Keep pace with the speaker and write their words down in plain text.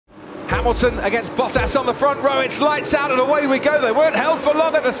Hamilton against Bottas on the front row. It's lights out and away we go. They weren't held for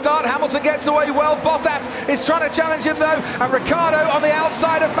long at the start. Hamilton gets away well. Bottas is trying to challenge him though, and Ricciardo on the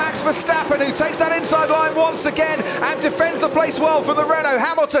outside of Max Verstappen, who takes that inside line once again and defends the place well from the Renault.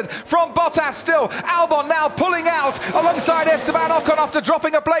 Hamilton from Bottas still. Albon now pulling out alongside Esteban Ocon after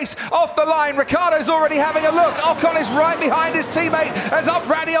dropping a place off the line. Ricciardo's already having a look. Ocon is right behind his teammate as up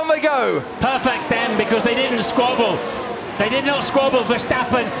Radion they go. Perfect then, because they didn't squabble. They did not squabble.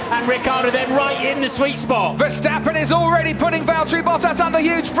 Verstappen and Ricciardo then right in the sweet spot. Verstappen is already putting Valtteri Bottas under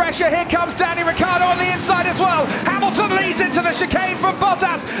huge pressure. Here comes Danny Ricciardo on the inside as well. Hamilton leads into the chicane from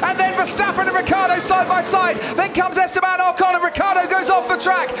Bottas, and then Verstappen and Ricciardo side by side. Then comes Esteban Ocon, and Ricciardo goes off the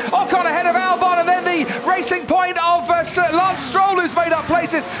track. Ocon ahead of Albon, and then the racing point of Lance Stroll, who's made up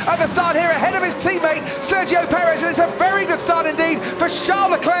places at the start here ahead of his teammate Sergio Perez, and it's a very good start indeed for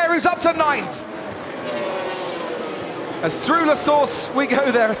Charles Leclerc, who's up to 9th. As through La Source we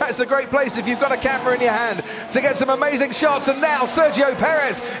go there. That's a great place if you've got a camera in your hand to get some amazing shots. And now Sergio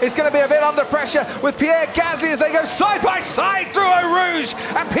Perez is going to be a bit under pressure with Pierre Gasly as they go side by side through Eau Rouge.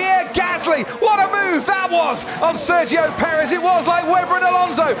 And Pierre Gasly, what a move that was on Sergio Perez. It was like Webber and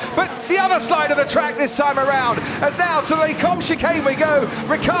Alonso, but the other side of the track this time around. As now to the Com chicane we go.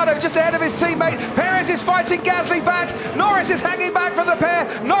 Ricciardo just ahead of his teammate. Perez is fighting Gasly back. Norris is hanging back from the pair.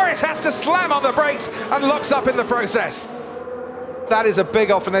 Norris has to slam on the brakes and locks up in the process. That is a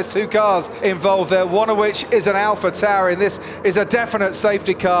big off, and there's two cars involved there, one of which is an Alpha Tauri, and this is a definite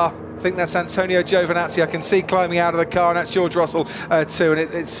safety car. I think that's Antonio Giovinazzi I can see climbing out of the car, and that's George Russell too, and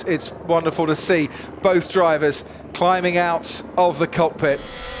it's wonderful to see both drivers climbing out of the cockpit.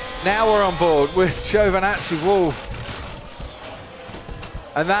 Now we're on board with Giovinazzi. Whoa.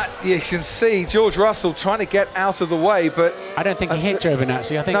 And that, you can see George Russell trying to get out of the way, but... I don't think he hit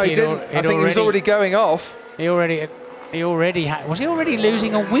Giovinazzi. I think no, he didn't. I think he was already going off. He already had, was he already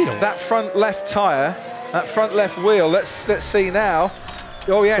losing a wheel? That front left tyre, that front left wheel, let's see now.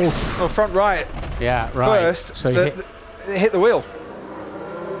 Oh yes, well, front right. Yeah, right. First, so it hit the wheel.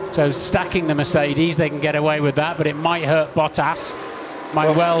 So stacking the Mercedes, they can get away with that, but it might hurt Bottas.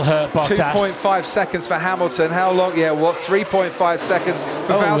 Might well hurt Bottas. 2.5 seconds for Hamilton. How long? Yeah, what? 3.5 seconds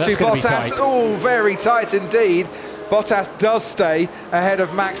for Valtteri Bottas. Oh, very tight indeed. Bottas does stay ahead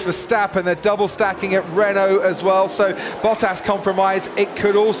of Max Verstappen. They're double stacking at Renault as well, so Bottas compromised. It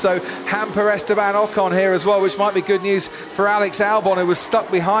could also hamper Esteban Ocon here as well, which might be good news for Alex Albon, who was stuck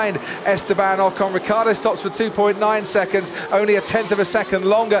behind Esteban Ocon. Ricciardo stops for 2.9 seconds, only a tenth of a second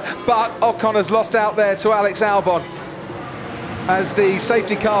longer, but Ocon has lost out there to Alex Albon as the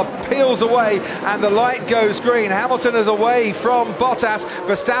safety car peels away and the light goes green. Hamilton is away from Bottas.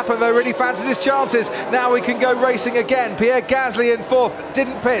 Verstappen, though, really fancies his chances. Now we can go racing again. Pierre Gasly in 4th,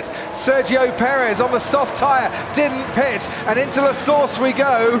 didn't pit. Sergio Perez on the soft tyre, didn't pit. And into La Source we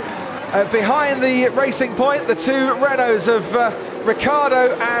go. Behind the racing point, the two Renaults of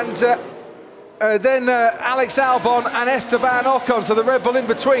Ricciardo and then Alex Albon and Esteban Ocon, so the Red Bull in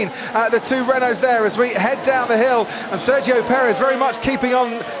between the two Renaults there as we head down the hill, and Sergio Perez very much keeping on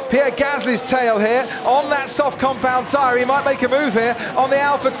Pierre Gasly's tail here on that soft compound tyre. He might make a move here on the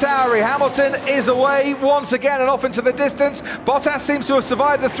Alpha Tauri. Hamilton is away once again and off into the distance. Bottas seems to have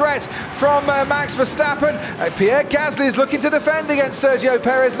survived the threat from Max Verstappen. Pierre Gasly is looking to defend against Sergio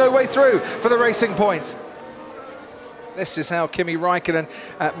Perez, no way through for the racing point. This is how Kimi Raikkonen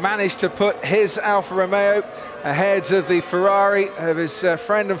managed to put his Alfa Romeo ahead of the Ferrari of his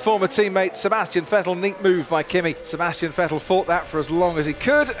friend and former teammate Sebastian Vettel. Neat move by Kimi. Sebastian Vettel fought that for as long as he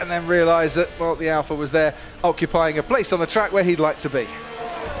could and then realised that, well, the Alfa was there occupying a place on the track where he'd like to be.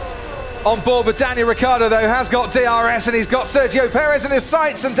 On board with Daniel Ricciardo, though, has got DRS, and he's got Sergio Perez in his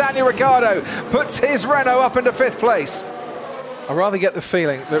sights, and Daniel Ricciardo puts his Renault up into 5th place. I rather get the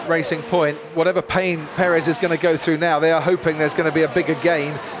feeling that Racing Point, whatever pain Perez is going to go through now, they are hoping there's going to be a bigger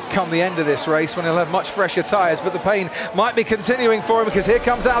gain come the end of this race when he'll have much fresher tyres, but the pain might be continuing for him because here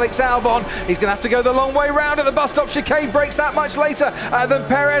comes Alex Albon. He's going to have to go the long way round at the bus stop chicane, brakes that much later than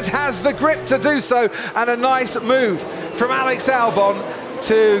Perez has the grip to do so, and a nice move from Alex Albon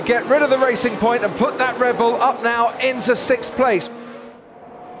to get rid of the Racing Point and put that Red Bull up now into 6th place.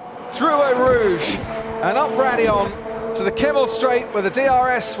 Through Eau Rouge and up Radion to the Kimmel Straight, where the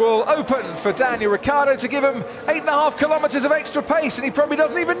DRS will open for Daniel Ricciardo to give him 8.5 kilometres of extra pace, and he probably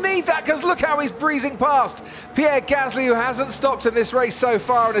doesn't even need that because look how he's breezing past Pierre Gasly, who hasn't stopped in this race so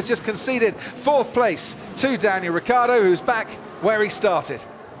far and has just conceded 4th place to Daniel Ricciardo, who's back where he started.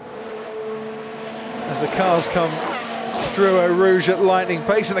 As the cars come through Eau Rouge at lightning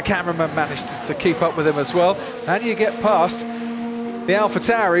pace, and the cameraman managed to keep up with him as well, and you get past the Alpha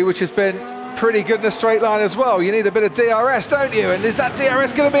Tauri, which has been pretty good in a straight line as well. You need a bit of DRS, don't you? And is that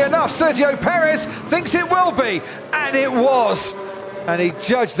DRS going to be enough? Sergio Perez thinks it will be, and it was. And he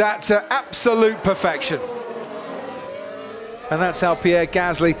judged that to absolute perfection. And that's how Pierre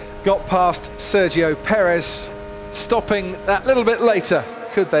Gasly got past Sergio Perez, stopping that little bit later.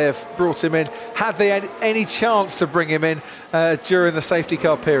 Could they have brought him in? Had they had any chance to bring him in during the safety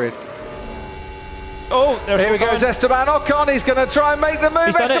car period? Oh, here we go, Esteban Ocon. He's going to try and make the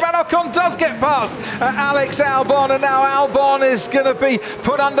move. Esteban Ocon does get past Alex Albon, and now Albon is going to be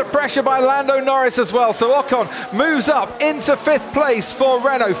put under pressure by Lando Norris as well. So Ocon moves up into 5th place for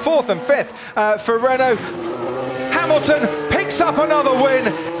Renault, 4th and 5th for Renault. Hamilton picks up another win.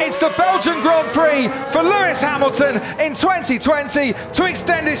 It's the Belgian Grand Prix for Lewis Hamilton in 2020 to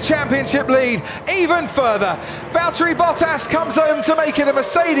extend his championship lead even further. Valtteri Bottas comes home to make it a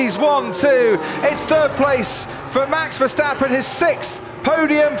Mercedes 1-2. It's 3rd place for Max Verstappen, his 6th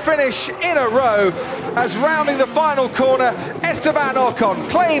podium finish in a row. As rounding the final corner, Esteban Ocon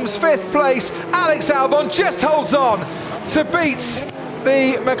claims 5th place. Alex Albon just holds on to beat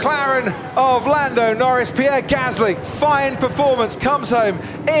the McLaren of Lando Norris. Pierre Gasly, fine performance, comes home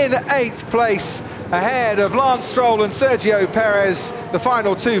in 8th place ahead of Lance Stroll and Sergio Perez. The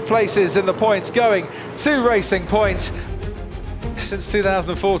final 2 places in the points going to Racing Point. Since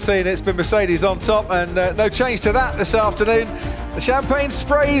 2014, it's been Mercedes on top, and no change to that this afternoon. The champagne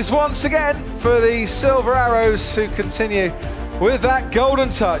sprays once again for the Silver Arrows, who continue with that golden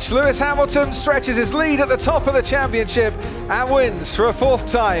touch. Lewis Hamilton stretches his lead at the top of the championship and wins for a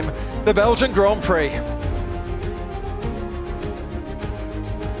 4th time the Belgian Grand Prix.